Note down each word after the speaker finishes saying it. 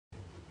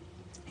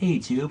Hey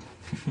YouTube,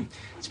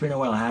 it's been a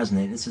while, hasn't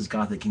it? This is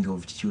Gothic King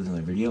over to with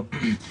another video.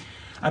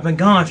 I've been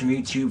gone from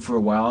YouTube for a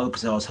while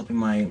because I was helping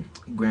my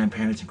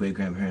grandparents and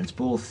great-grandparents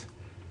both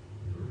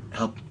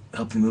help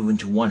them move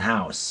into one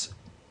house,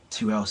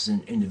 two houses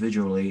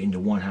individually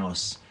into one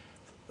house.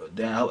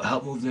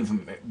 Help move them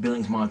from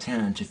Billings,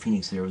 Montana to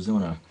Phoenix,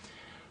 Arizona.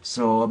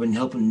 So I've been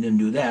helping them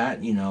do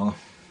that, you know.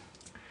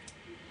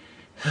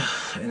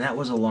 And that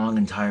was a long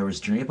and tireless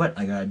journey, but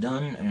I got it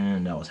done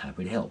and I was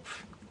happy to help.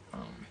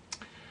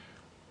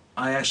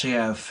 I actually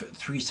have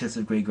three sets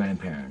of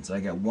great-grandparents. I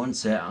got one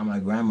set on my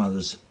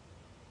grandma's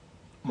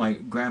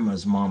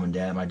mom and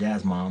dad, my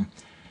dad's mom,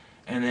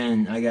 and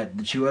then I got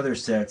the two other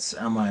sets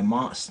on my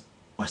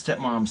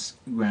stepmom's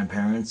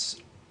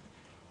grandparents.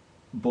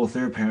 Both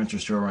their parents are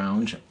still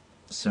around.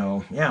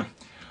 So yeah,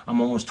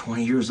 I'm almost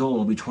 20 years old.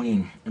 I'll be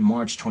 20 in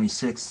March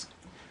 26th,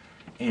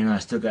 and I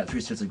still got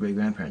three sets of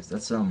great-grandparents.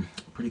 That's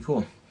pretty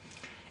cool.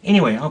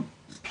 Anyway, I'll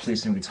play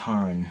some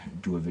guitar and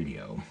do a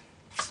video.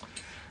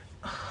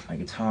 My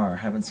guitar,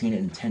 haven't seen it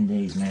in 10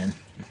 days, man.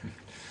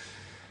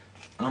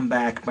 I'm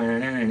back.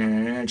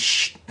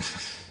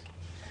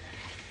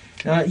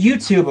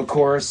 YouTube, of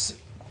course,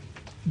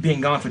 being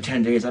gone for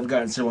 10 days, I've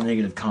gotten several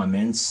negative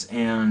comments,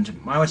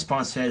 and my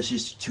response to that is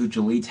just to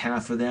delete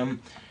half of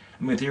them.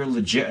 I mean, if they're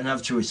legit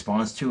enough to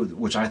respond to,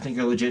 which I think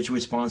are legit to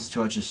respond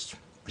to, I just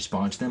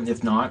respond to them.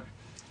 If not,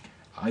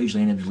 I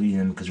usually end up deleting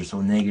them because they're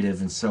so negative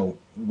and so,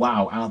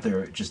 wow, out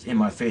there, just in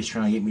my face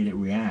trying to get me to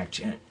react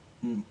and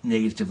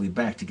negatively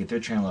back to get their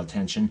channel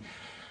attention,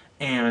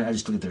 and I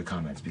just look at their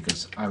comments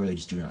because I really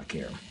just do not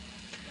care.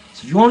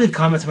 So if you want to leave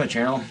comments on my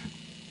channel,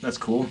 that's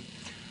cool,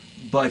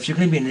 but if you're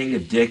going to be a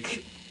negative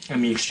dick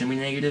and be extremely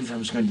negative, I'm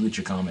just going to delete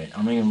your comment.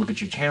 I'm not going to look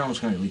at your channel, I'm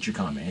just going to delete your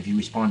comment. If you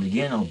respond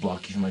again, I'll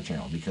block you from my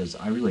channel because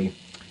I really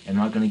am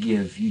not going to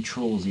give you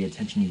trolls the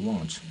attention you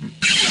want.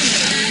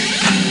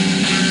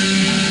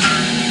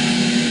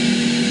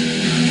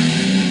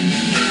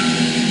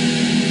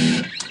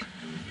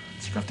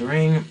 Let's take off the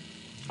ring.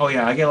 Oh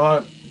yeah, I get a lot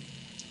of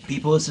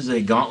people, this is a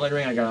gauntlet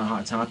ring. I got a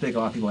hot topic. A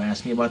lot of people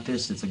ask me about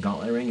this. It's a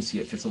gauntlet ring. See,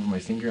 it fits over my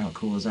finger. How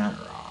cool is that?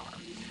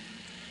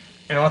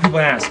 And a lot of people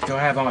ask, do I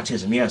have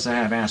autism? Yes, I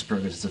have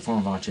Asperger's. It's a form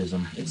of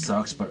autism. It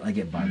sucks, but I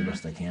get by the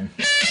best I can.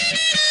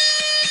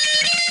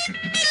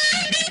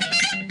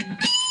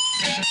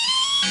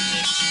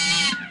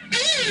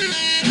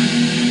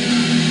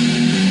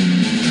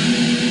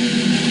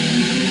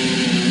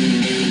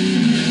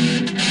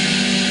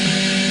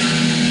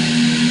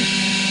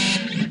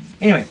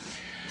 Anyway,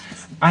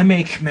 I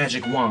make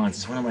magic wands.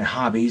 It's one of my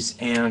hobbies,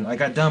 and I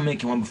got done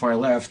making one before I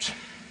left.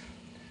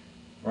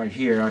 Right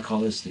here, I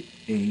call this the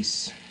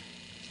Ace.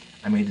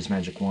 I made this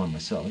magic wand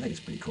myself. I think it's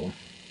pretty cool.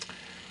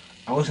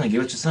 I was going to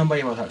give it to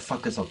somebody, but I thought,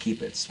 fuck this, I'll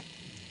keep it.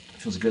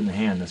 It feels good in the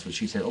hand. That's what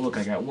she said. Oh, look,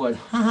 I got wood.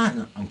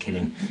 No, I'm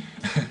kidding.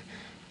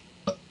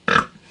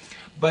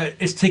 But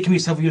it's taken me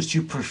several years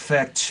to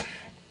perfect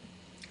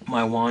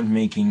my wand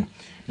making.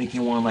 Making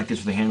a wand like this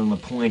with the handle and the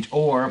point,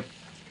 or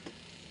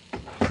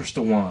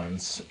crystal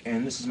wands.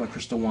 And this is my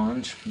crystal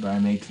wand that I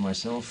made for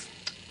myself.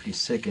 Pretty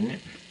sick, isn't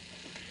it?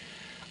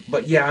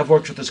 But yeah, I've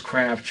worked with this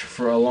craft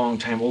for a long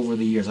time. Over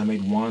the years, I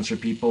made wands for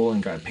people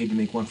and got paid to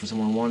make one for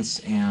someone once,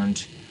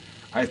 and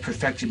I've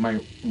perfected my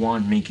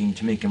wand making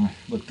to make them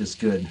look this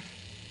good.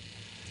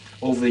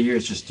 Over the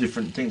years, just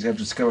different things I've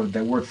discovered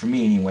that work for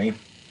me anyway,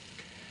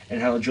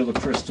 and how to drill the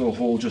crystal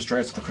hole just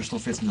right so the crystal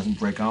fits and doesn't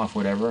break off,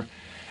 whatever.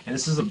 And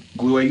this is the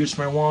glue I use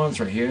for my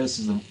wands right here. This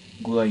is the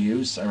glue I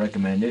use. I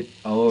recommend it.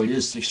 Although it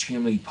is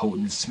extremely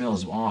potent. It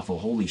smells awful.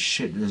 Holy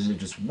shit. This is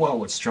just,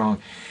 whoa, it's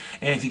strong.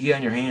 And if you get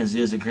on your hands,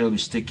 it is incredibly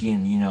sticky,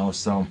 and, you know,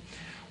 so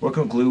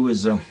working with glue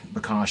is a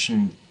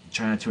precaution.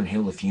 Try not to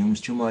inhale the fumes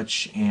too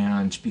much,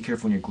 and be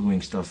careful when you're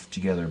gluing stuff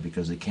together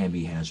because it can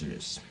be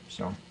hazardous.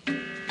 So.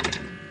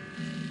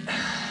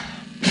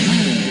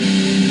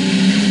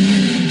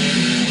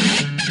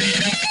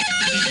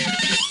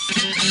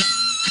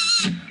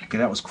 Okay,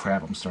 that was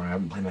crap. I'm sorry. I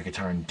haven't played my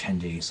guitar in 10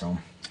 days, so.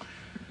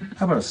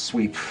 How about a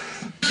sweep?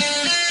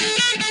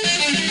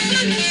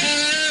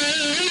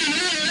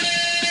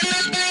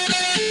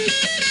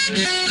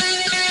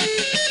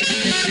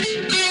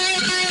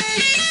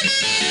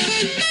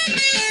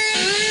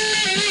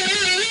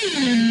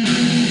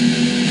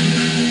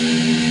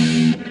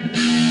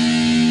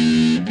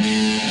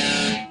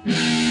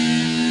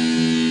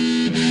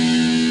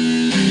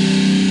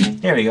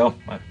 There we go.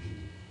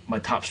 My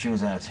top string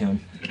was out of tune.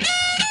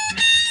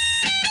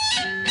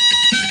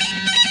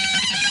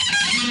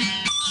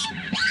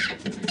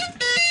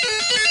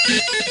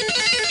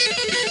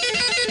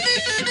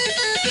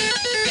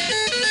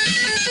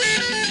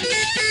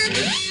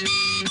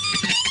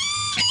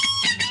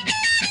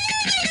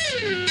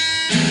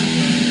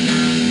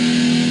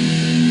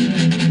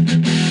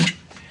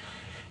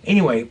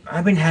 Anyway,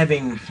 I've been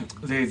having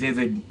very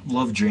vivid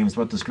love dreams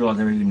about this girl I've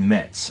never even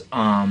met.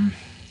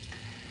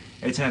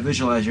 Every time I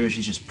visualize her,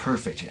 she's just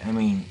perfect. I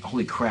mean,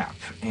 holy crap.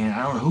 And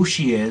I don't know who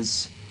she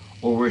is,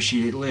 or where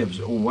she lives,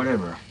 or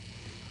whatever.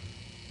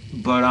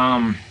 But,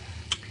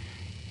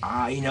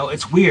 You know,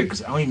 it's weird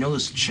because I only know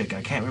this chick.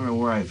 I can't remember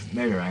where I've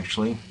met her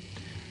actually.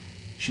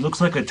 She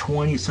looks like a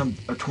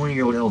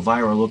 20-year-old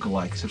Elvira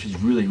lookalike, so she's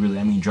really, really,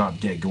 I mean, drop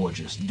dead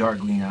gorgeous. Dark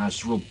green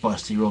eyes, real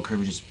busty, real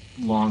curvy, just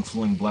long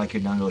flowing black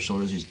hair down to her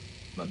shoulders, these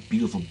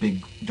beautiful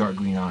big dark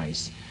green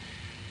eyes.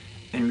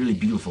 And really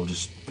beautiful,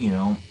 just, you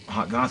know,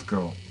 hot goth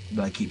girl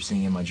that I keep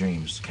seeing in my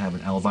dreams. Kind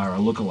of an Elvira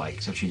lookalike,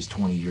 except she's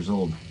 20 years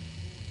old.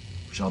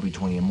 Which I'll be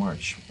 20 in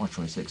March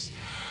 26th.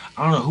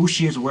 I don't know who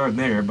she is or where I've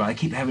met her, but I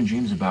keep having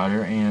dreams about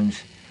her, and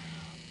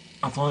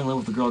I'm falling in love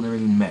with a girl I never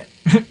even met.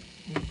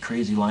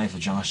 Crazy life of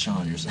Josh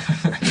Saunders.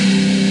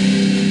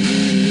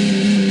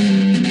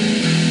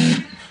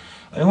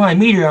 And when I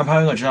meet her, I'm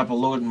probably going to drop a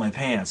load in my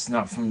pants.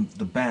 Not from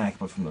the back,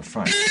 but from the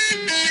front.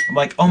 I'm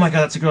like, oh my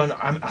god, that's a girl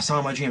I saw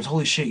in my dreams.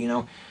 Holy shit, you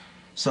know?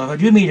 So if I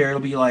do meet her, it'll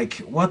be like,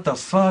 what the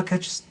fuck? I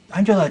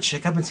know that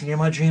chick. I've been seeing her in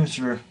my dreams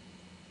for a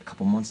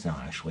couple months now,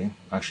 actually.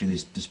 Actually,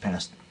 these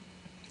past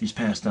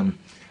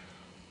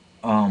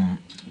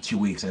 2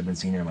 weeks I've been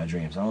seeing her in my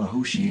dreams. I don't know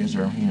who she is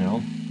or, you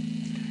know.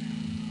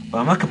 But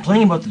I'm not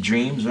complaining about the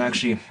dreams. They're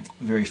actually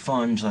very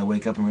fun until I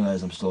wake up and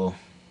realize I'm still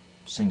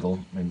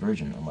single and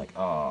virgin. I'm like,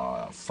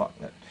 oh, fuck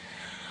that.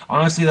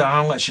 Honestly, I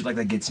don't let shit like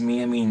that get to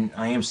me. I mean,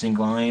 I am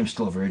single, I am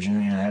still a virgin,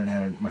 and I hadn't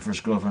had my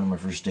first girlfriend on my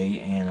first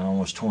date, and I'm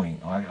almost 20.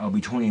 I'll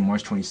be 20 on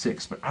March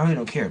 26th, but I really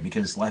don't care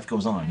because life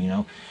goes on, you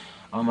know?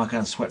 I'm not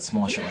gonna sweat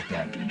small shit like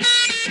that.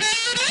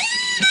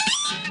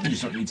 You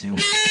just don't need to.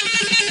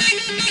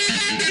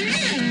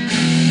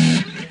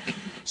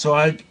 So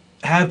I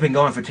have been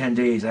going for 10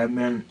 days. I haven't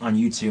been on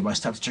YouTube. I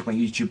stopped to check my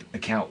YouTube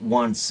account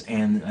once,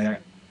 and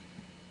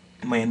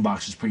my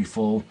inbox was pretty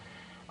full.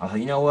 I thought,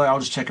 you know what, I'll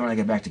just check it when I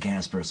get back to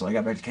Casper. So I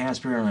got back to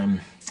Casper, and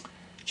I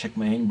checked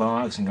my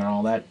inbox and got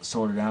all that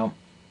sorted out.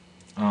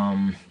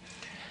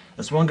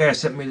 This one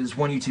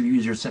YouTube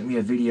user sent me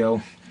a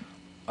video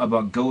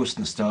about ghosts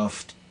and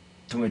stuff.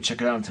 Told me to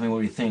check it out and tell me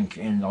what you think,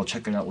 and I'll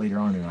check it out later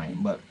on tonight.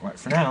 But right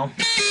for now,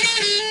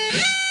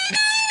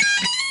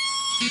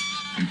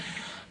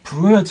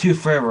 Peruna2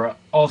 Forever,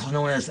 also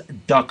known as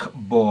Duck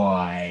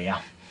Boy.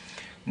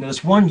 Now,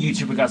 this one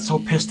YouTuber got so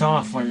pissed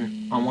off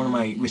on one of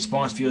my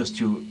response videos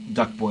to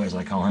Duck Boy, as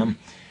I call him,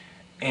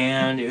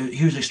 and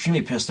he was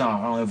extremely pissed off.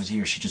 I don't know if it was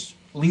he or she. Just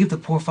leave the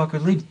poor fucker,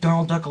 leave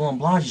Donald Duck alone,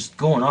 blah, just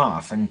going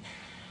off. And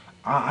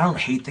I don't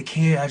hate the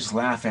kid, I just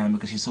laugh at him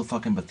because he's so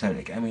fucking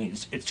pathetic. I mean,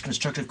 it's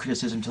constructive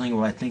criticism, telling you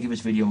what I think of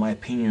his video, my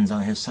opinions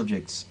on his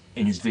subjects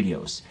in his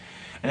videos.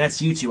 And that's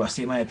YouTube. I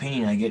state my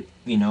opinion, I get,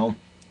 you know,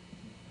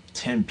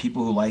 10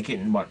 people who like it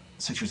and about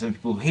 6 or 7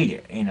 people who hate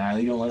it. And I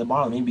really don't let it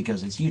bother me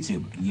because it's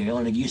YouTube. You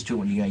gotta get used to it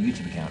when you got a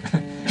YouTube account.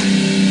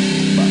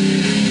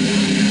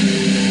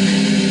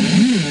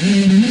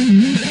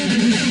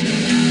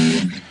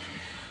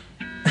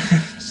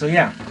 So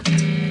yeah.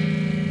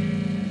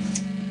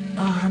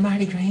 Oh,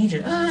 Hermione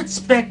Granger. Oh,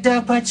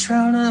 Spectre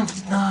Patronum.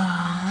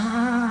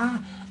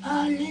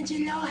 Oh,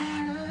 Lindsay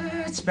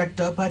Lohan.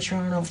 Spectre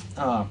Patronum.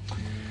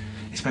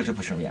 Spectre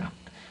Patronum, yeah.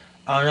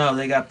 Oh no,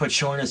 they got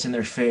Patronus in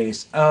their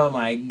face. Oh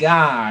my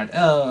god.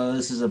 Oh,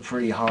 this is a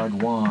pretty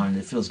hard wand.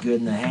 It feels good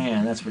in the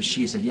hand. That's what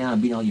she said. Yeah,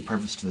 I'm beating all you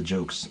perfects to the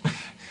jokes.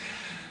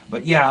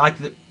 But yeah, I like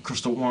the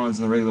crystal wands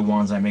and the regular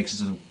wands I make. This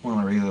is one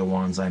of the regular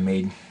wands I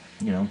made,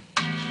 you know.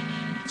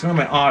 It's one of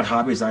my odd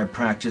hobbies I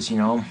practice, you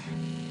know.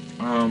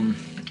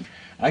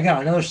 I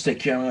got another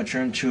stick here. I'm going to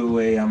turn to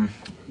a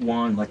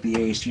wand like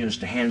the Ace, you know,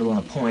 just a handle and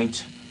a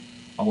point.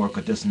 I'll work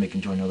with this and make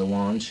into another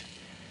wand.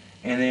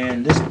 And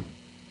then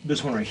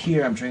this one right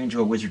here, I'm turning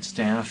into a wizard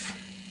staff.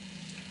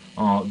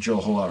 I'll drill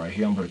a hole out right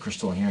here. I'm going to put a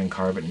crystal in here and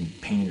carve it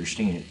and paint it or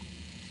stain it.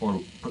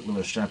 Or put a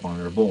little strap on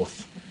it, or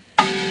both.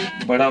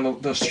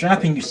 But the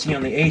strapping you see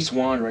on the Ace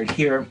wand right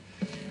here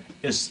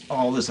is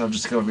all this. I've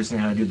just discovered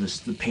recently how to do this,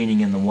 the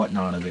painting and the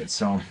whatnot of it.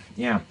 So,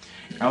 yeah.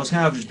 I was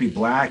going to just be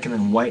black and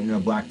then white and a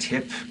black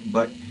tip,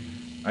 but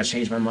I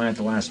changed my mind at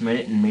the last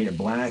minute and made it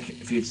black.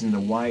 If it's into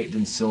white,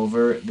 then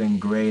silver, then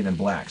gray, then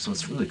black. So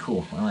it's really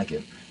cool. I like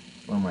it.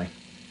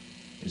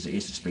 There's the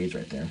Ace of Spades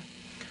right there.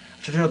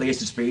 I tried to throw the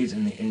Ace of Spades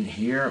in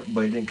here,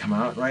 but it didn't come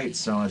out right,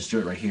 so I'll just do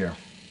it right here.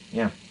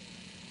 Yeah.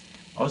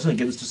 I was going to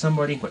give this to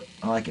somebody, but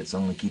I like it, so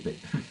I'm going to keep it.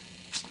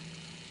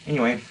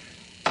 Anyway.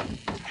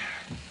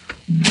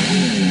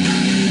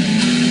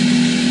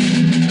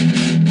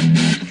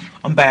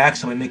 I'm back,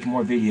 so I'm making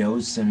more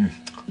videos and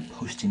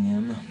posting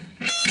them.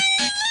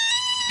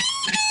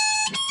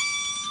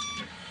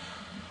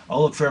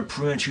 I'll look for a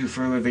Peruna2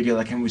 Forever video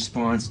that can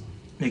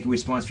make a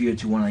response video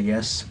to one, I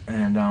guess,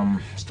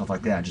 and stuff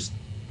like that. Just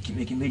keep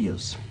making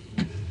videos.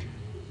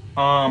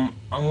 I'm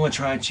going to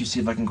try to see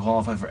if I can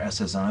qualify for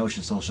SSI, which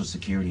is Social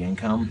Security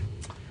Income,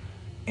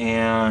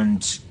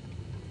 and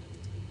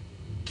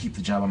keep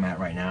the job I'm at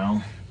right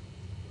now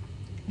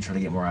and try to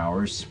get more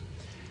hours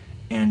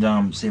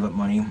and save up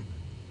money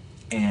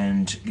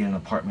and get an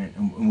apartment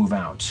and move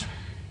out.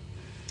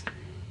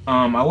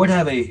 I would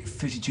have a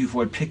 52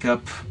 Ford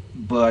pickup,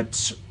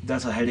 but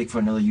that's a headache for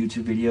another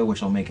YouTube video,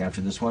 which I'll make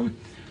after this one.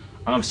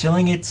 I'm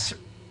selling it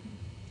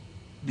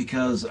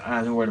because I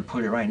don't know where to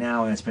put it right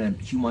now, and it's been a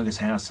humongous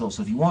hassle.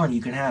 So if you want,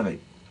 you can have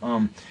it.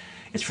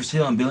 It's for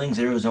sale in Billings,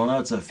 Arizona.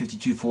 It's a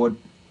 52 Ford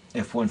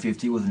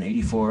F-150 with an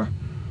 84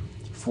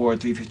 Ford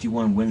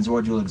 351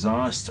 Windsor dual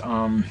exhaust.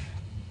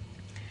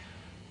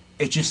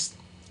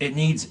 It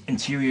needs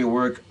interior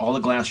work, all the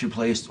glass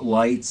replaced,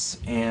 lights,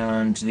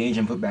 and the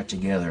engine put back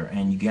together.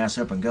 And you gas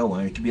up and go.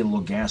 And it could be a little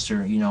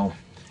gasser, you know,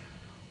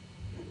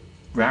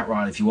 rat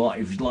rod if you want,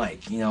 if you'd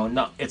like. You know,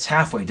 not, it's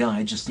halfway done.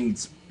 It just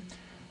needs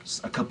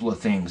a couple of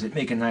things. It'd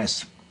make a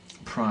nice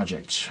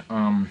project.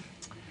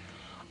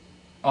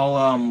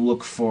 I'll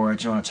look for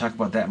it. I want to talk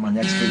about that in my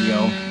next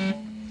video.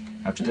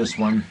 After this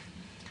one,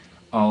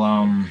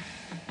 I'll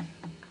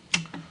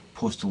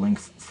post a link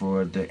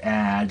for the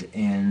ad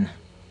in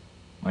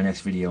my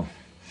next video.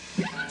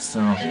 So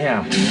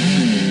yeah,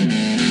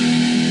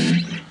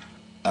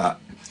 I'm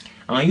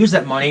gonna use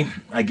that money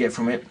I get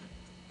from it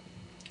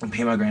and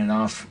pay my granddad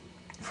off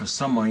for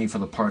some money for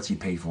the parts he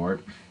paid for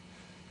it,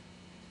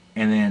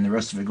 and then the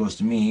rest of it goes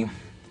to me,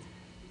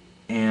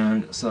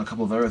 and sell a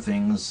couple of other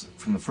things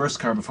from the first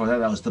car before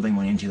that I was dumping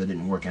money into that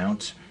didn't work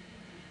out.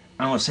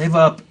 I'm gonna save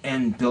up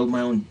and build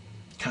my own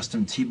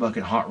custom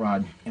T-bucket hot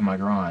rod in my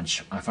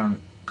garage. I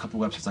found a couple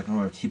websites I can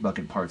order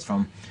T-bucket parts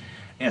from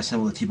and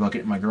assemble the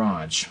T-bucket in my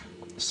garage.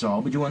 So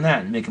I'll be doing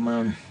that and making my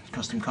own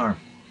custom car.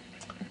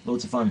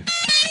 Loads of fun.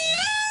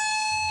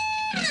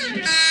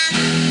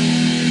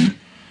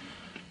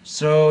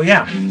 So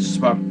yeah, this is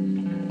about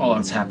all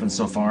that's happened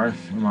so far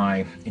in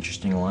my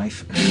interesting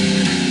life.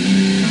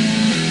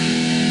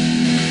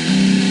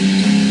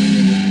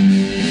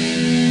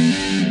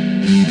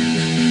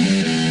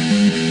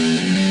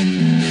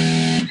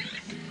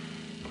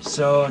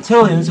 So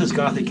until then, this is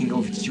Gothic King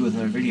 52 with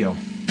another video.